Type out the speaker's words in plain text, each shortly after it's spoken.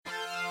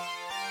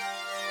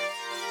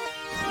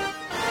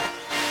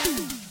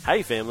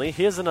Hey family,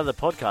 here's another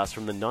podcast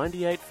from the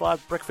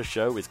 98.5 Breakfast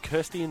Show with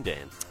Kirsty and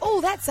Dan. Oh,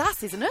 that's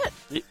us, isn't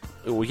it?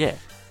 Oh, yeah.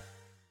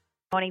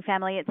 Morning,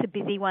 family. It's a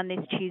busy one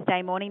this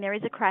Tuesday morning. There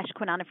is a crash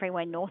Kwinana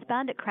Freeway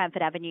northbound at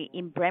Cranford Avenue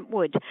in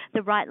Brentwood.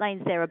 The right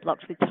lanes there are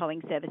blocked with towing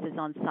services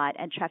on site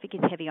and traffic is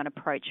heavy on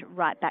approach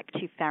right back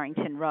to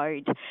Farrington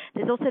Road.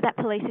 There's also that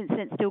police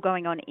incident still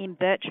going on in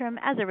Bertram.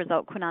 As a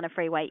result, Kwinana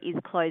Freeway is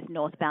closed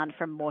northbound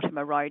from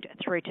Mortimer Road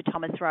through to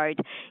Thomas Road.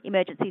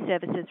 Emergency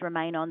services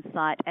remain on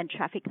site and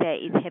traffic there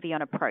is heavy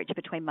on approach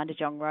between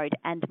Mundajong Road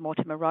and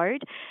Mortimer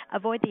Road.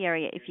 Avoid the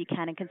area if you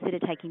can and consider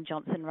taking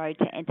Johnson Road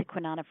to enter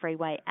Kwinana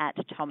Freeway at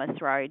Thomas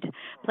Road.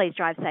 Please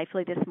drive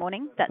safely this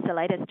morning. That's the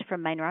latest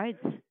from Main Roads.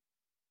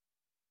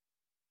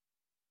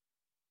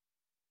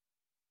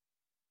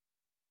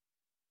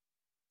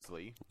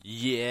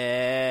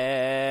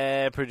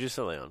 Yeah,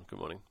 producer Leon. Good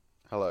morning.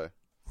 Hello.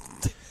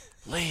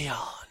 Leon.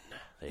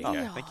 There you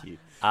go. Thank you.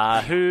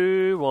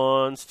 Who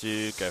wants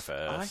to go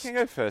first? I can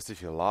go first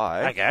if you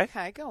like. Okay.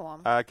 Okay, go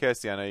on.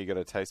 Kirsty, I know you got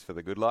a taste for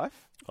the good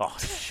life. Oh,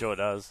 sure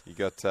does. You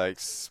got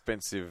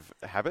expensive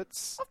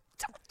habits.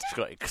 She's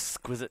got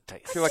exquisite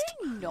taste. Feel like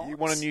do not. you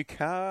want a new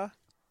car?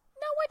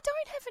 No, I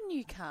don't have a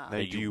new car. No,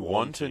 Do do you you want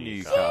want a a new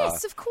new car? car?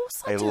 Yes, of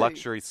course I A do.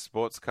 luxury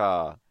sports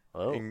car.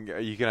 Oh.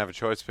 You can have a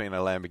choice between a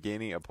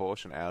Lamborghini, a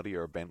Porsche, an Audi,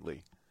 or a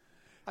Bentley.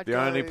 I'd The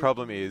go- only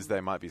problem is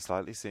they might be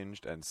slightly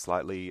singed and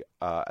slightly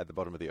at the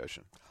bottom of the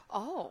ocean.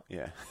 Oh,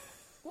 Yeah.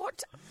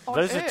 what on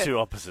Those earth? are two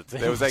opposite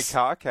things. There was a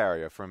car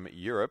carrier from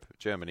Europe,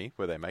 Germany,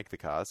 where they make the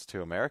cars,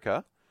 to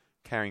America,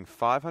 carrying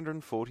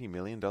 $540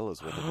 million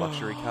worth of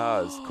luxury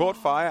cars. Caught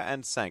fire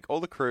and sank.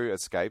 All the crew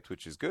escaped,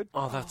 which is good.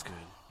 Oh, that's good.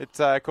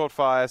 It caught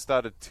fire,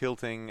 started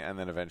tilting, and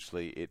then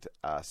eventually it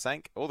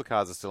sank. All the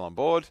cars are still on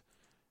board,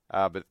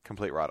 but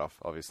complete write-off,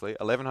 obviously.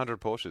 1,100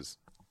 Porsches.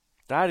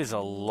 That is a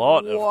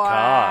lot of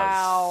cars.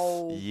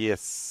 Wow.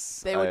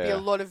 Yes. There would be a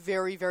lot of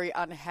very, very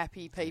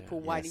unhappy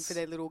people waiting Yes. for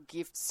their little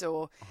gifts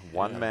or...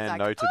 One man Like,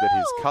 noted that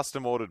his oh!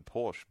 custom-ordered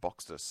Porsche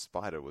Boxster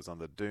Spider was on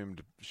the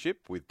doomed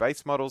ship, with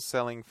base models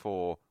selling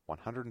for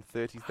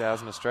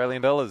 130,000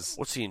 Australian dollars.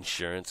 What's the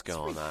insurance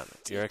go on that?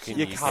 Do you reckon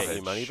You're you get covered,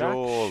 your money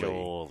surely. back?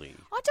 Surely.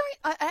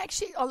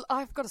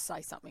 I've got to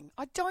say something.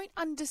 I don't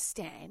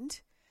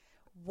understand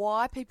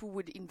why people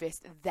would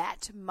invest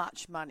that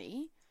much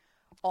money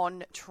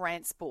on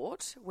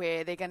transport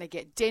where they're going to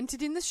get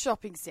dented in the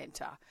shopping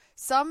centre.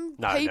 Some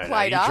No, P no,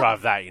 plater, you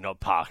drive that, you're not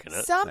parking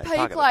it. some No, P park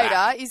at the plater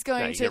back. is No,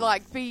 going you to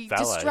get be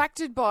valet.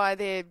 distracted by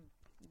their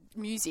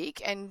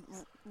music and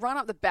run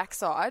up the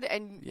backside,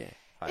 and Yeah.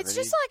 it's And just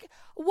then like,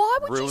 why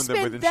would you ruin them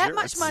spend with that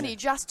much insurance. money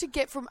just to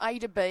get from A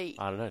to B?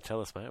 I don't know. Tell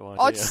us, mate. Why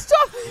Oh, do you?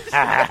 stop!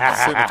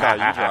 See the car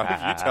you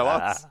drive. You tell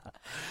us.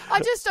 I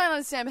just don't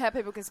understand how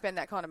people can spend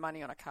that kind of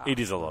money on a car. It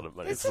is a lot of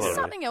money. There's It's a lot just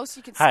of money. something else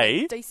you can spend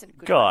Hey, decent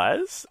good money.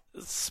 guys,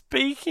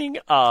 speaking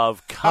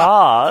of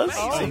cars,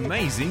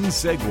 Amazing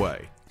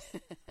segue.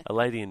 a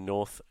lady in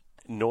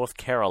North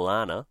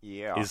Carolina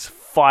Yeah. is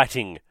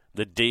fighting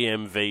the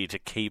DMV to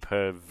keep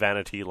her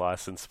vanity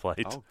license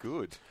plate. Oh,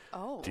 good.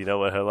 Oh. Do you know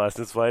what her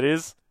license plate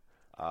is?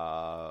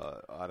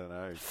 I don't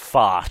know.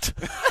 Fart.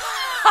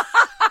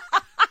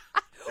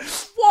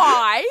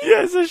 Why?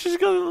 Yeah, so she's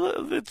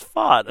got it's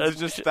fart. It's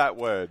just that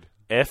word.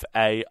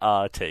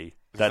 F-A-R-T.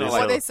 That not is like-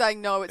 Or her- they're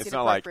saying no, it's It's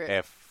not like inappropriate.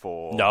 F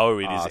for No,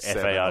 it is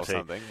R7 FART. or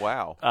something.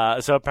 Wow.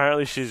 So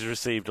apparently she's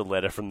received a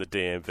letter from the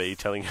DMV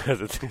telling her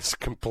that these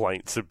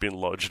complaints have been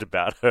lodged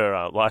about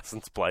her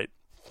license plate.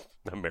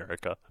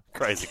 America,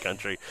 crazy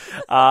country,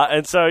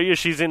 and so yeah,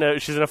 she's in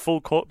a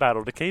full court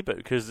battle to keep it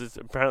because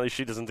apparently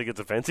she doesn't think it's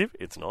offensive.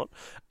 It's not,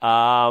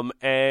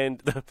 and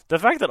the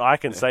fact that I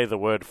can say the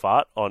word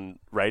fart on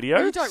radio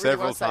You don't really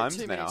Several want to say it times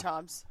too now. many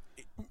times.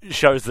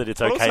 shows that it's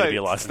But okay also, to be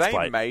a license they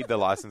plate. made the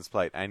license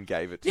plate and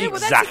gave it to Yeah, them. well,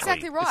 that's Exactly.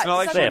 exactly right. It's not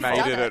like It's they like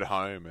they've made done it at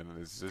home and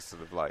it's just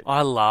sort of like...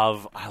 I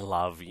love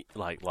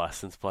like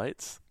license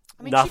plates.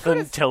 I mean, she Nothing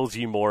could've- tells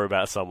you more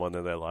about someone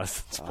than their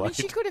license I mean, plate.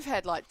 she could have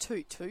had like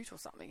toot or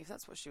something if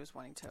that's what she was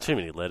wanting to. Too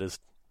many letters.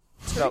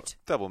 Toot.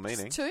 Double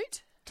meaning.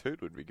 Toot. Toot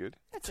would be good.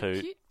 That's Toot.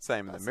 a cute. Same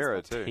in the License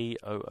mirror, plate. too.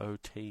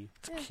 T-O-O-T.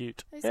 It's Yeah,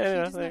 cute. it's Yeah,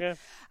 cute, isn't there you it?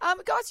 go.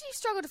 Guys, do you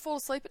struggle to fall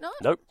asleep at night?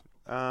 Nope.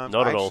 Not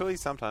at all. Actually,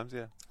 sometimes,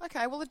 yeah.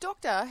 Okay, well, the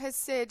doctor has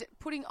said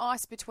putting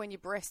ice between your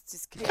breasts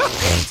is key to getting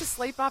to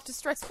sleep after a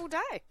stressful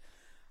day.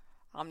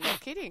 I'm not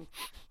kidding.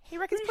 He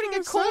reckons What are putting you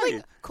a trying to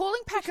say?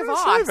 cooling pack of What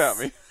are you ice. trying to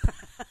say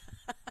about me?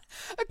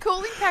 A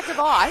cooling pack of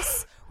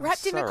ice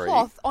wrapped in a Sorry.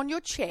 cloth on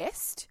your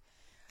chest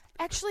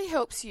actually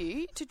helps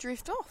you to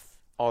drift off.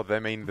 Oh, they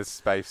mean the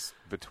space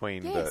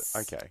between Yes. the...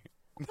 Okay.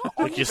 Not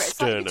on Like your breast,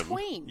 like sternum.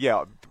 between.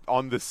 Yeah,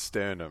 on the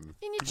sternum.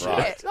 In your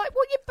Right. chest. Like,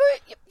 well,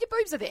 your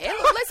boobs are there.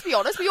 Look, let's be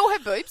honest. We all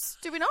have boobs,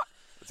 do we not?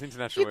 It's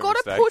International You've got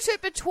Women's to Day. put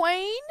it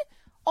between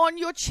on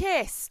your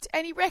chest.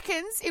 And he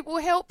reckons it will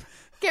help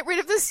get rid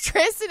of the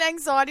stress and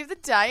anxiety of the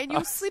day and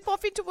you'll slip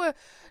off into a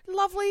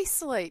lovely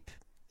sleep.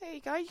 There you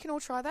go. You can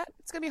all try that.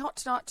 It's going to be hot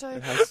tonight too.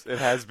 It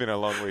has been a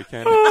long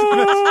weekend.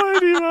 Oh,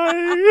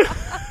 anyway.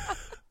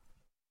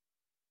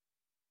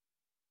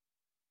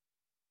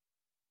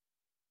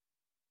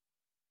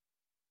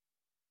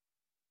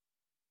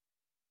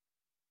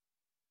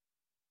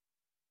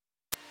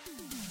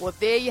 Well,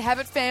 there you have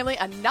it, family.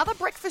 Another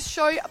Breakfast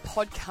Show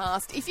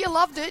podcast. If you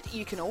loved it,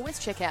 you can always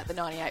check out the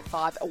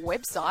 98.5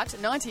 website,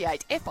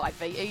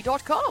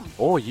 98five.com.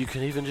 Or you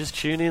can even just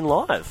tune in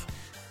live.